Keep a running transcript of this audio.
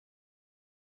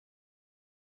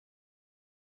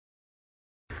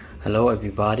Hello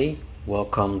everybody,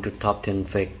 welcome to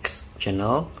TopTeenFix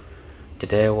channel.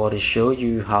 Today I want to show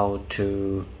you how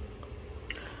to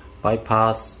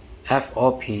bypass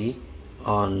FOP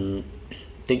on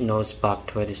Tecno Spark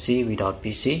 20C without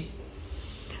PC.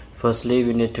 Firstly,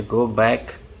 we need to go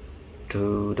back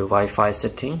to the Wi-Fi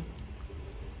setting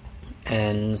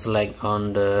and select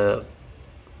on the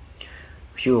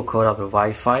QR code of the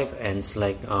Wi-Fi and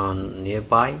select on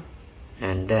nearby,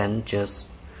 and then just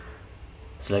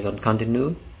select on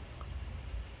continue,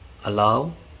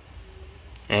 allow,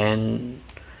 and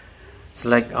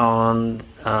select on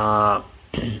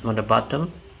the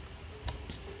bottom,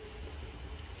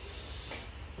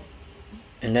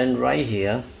 and then right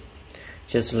here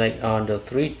just select on the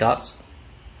three dots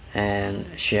and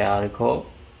share article,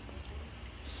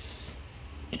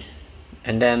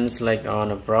 and then select on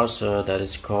a browser that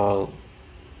is called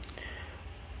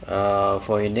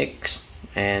for Unix,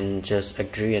 and just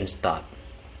agree and start.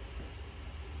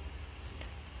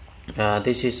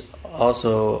 This is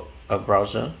also a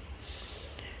browser,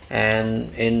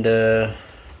 and in the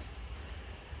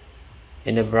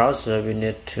browser we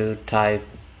need to type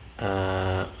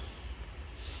my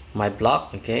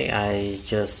blog. Okay, I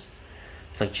just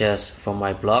suggest for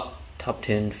my blog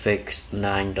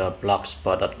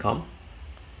TopTeenFix9.blogspot.com.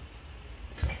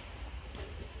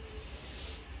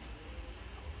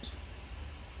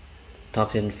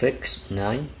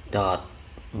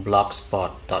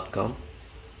 TopTeenFix9.blogspot.com.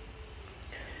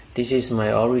 This is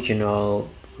my original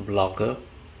blogger.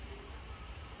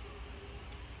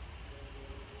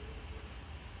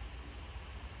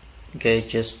 Okay,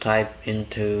 just type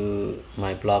into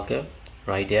my blogger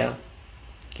right there.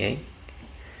 Okay,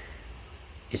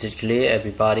 is it clear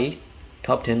everybody?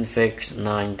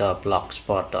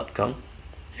 TopTeenFix9.blogspot.com,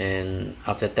 and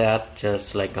after that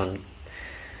just click on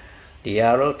the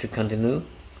arrow to continue,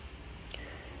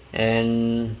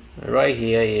 and right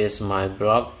here is my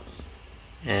blog.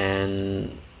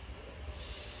 And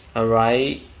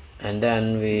alright, and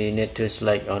then we need to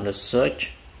select on the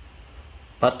search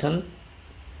button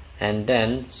and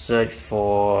then search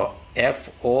for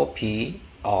FOP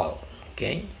all.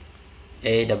 Okay,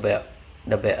 AWL,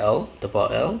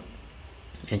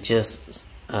 and just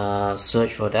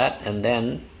search for that, and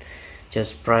then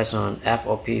just press on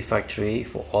FOP factory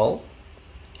for all.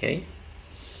 Okay,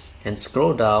 and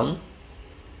scroll down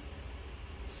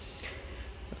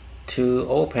to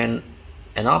open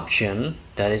an option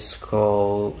that is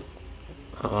called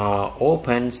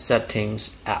Open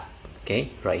Settings App. Okay,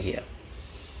 right here,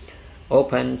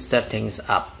 Open Settings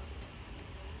App.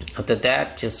 After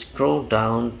that, just scroll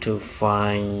down to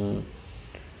find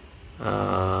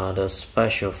the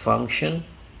special function.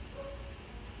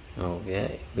 Oh,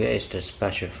 where is the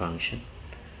special function?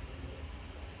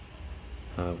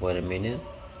 Wait a minute.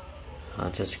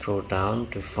 I'll just scroll down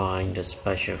to find the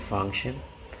special function.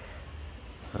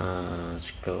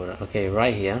 Let's go down. Okay,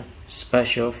 right here,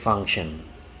 special function.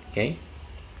 Okay,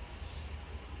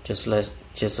 just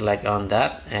select on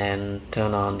that and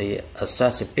turn on the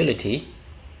accessibility.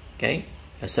 Okay,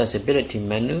 accessibility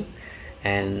menu,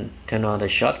 and turn on the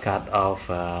shortcut of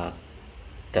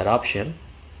that option.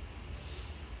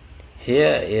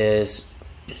 Here is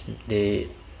the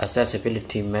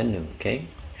accessibility menu. Okay,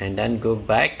 and then go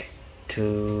back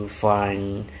to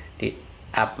find the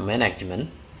app management.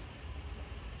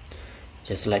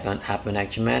 Just select on app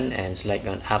management and select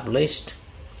on app list,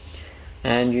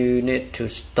 and you need to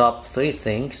stop three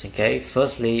things. Okay,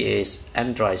 firstly is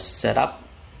Android setup,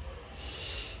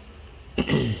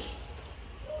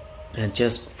 and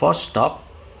just force stop.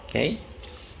 Okay,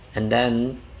 and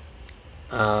then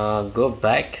go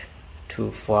back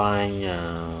to find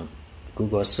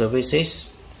Google services.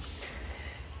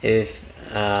 If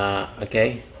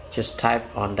okay, just type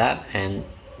on that and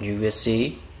you will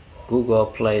see Google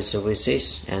Play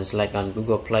Services, and select on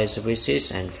Google Play Services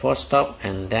and force stop,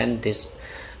 and then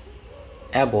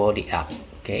disable the app.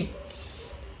 Okay,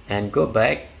 and go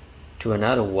back to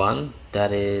another one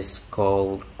that is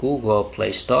called Google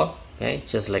Play Store. Okay,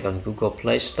 just like on Google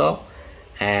Play Store,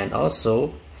 and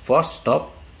also force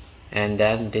stop, and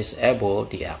then disable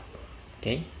the app.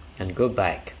 Okay, and go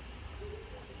back.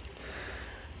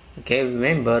 Okay,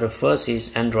 remember the first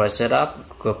is Android setup,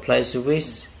 Google Play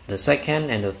Service. The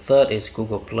second and the third is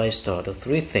Google Play Store, the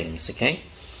three things. Okay,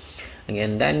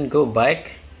 again, then go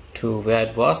back to where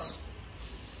it was.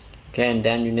 Okay, and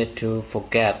then you need to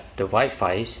forget the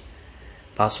Wi-Fi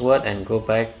password and go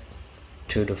back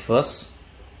to the first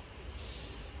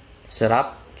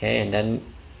setup. Okay, and then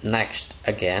next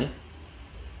again,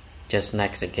 just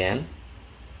next again,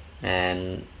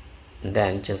 and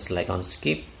then just like on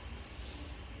skip,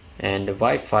 and the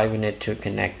Wi-Fi, we need to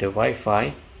connect the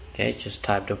Wi-Fi Okay, just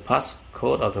type the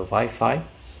passcode of the Wi-Fi.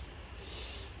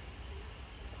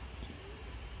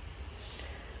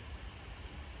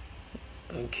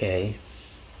 Okay,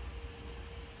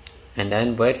 and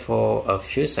then wait for a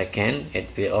few seconds.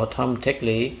 It will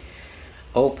automatically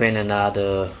open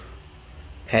another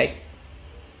page.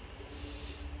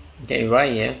 Okay,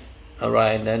 right here.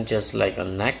 Alright, then just like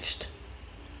on next.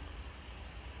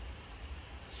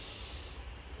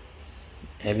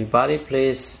 Everybody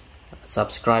please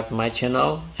subscribe my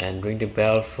channel and ring the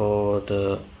bell for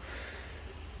the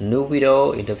new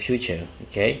video in the future.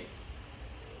 Okay,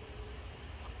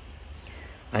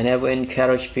 I never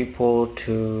encourage people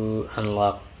to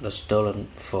unlock the stolen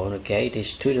phone. Okay,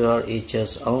 this tutorial is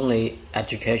just only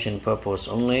education purpose,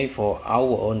 only for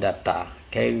our own data.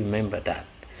 Okay, remember that.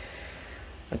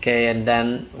 Okay, and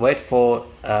then wait for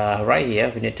right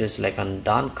here we need to select on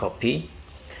done copy,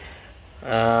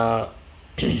 and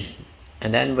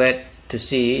then wait to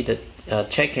see the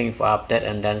checking for update,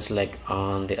 and then select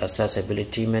on the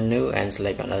accessibility menu and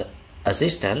select on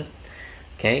assistant.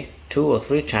 Okay, 2 or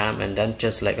 3 times, and then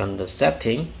just select on the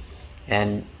setting,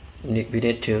 and we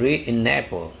need to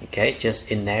re-enable. Okay,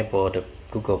 just enable the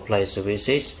Google Play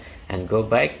services and go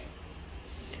back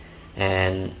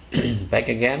and back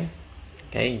again.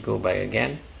 Okay, go back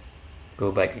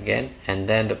again, and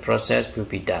then the process will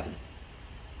be done.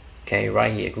 Okay,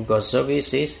 right here Google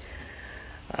services,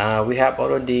 we have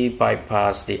already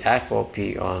bypassed the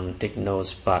FOP on Tecno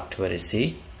Spark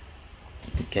 20C.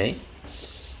 Okay,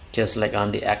 just like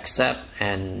on the accept,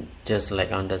 and just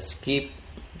like on the skip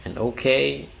and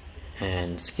OK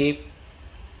and skip,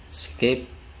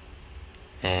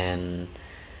 and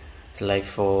select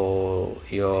for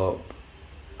your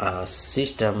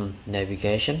system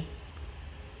navigation.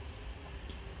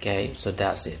 Okay, so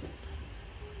that's it.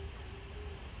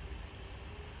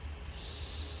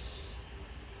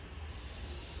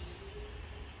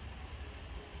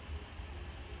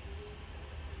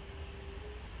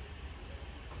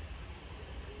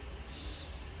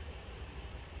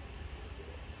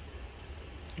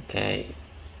 Okay,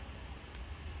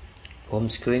 home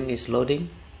screen is loading.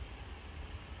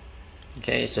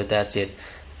 Okay, so that's it.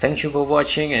 Thank you for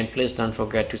watching, and please don't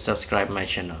forget to subscribe my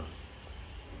channel.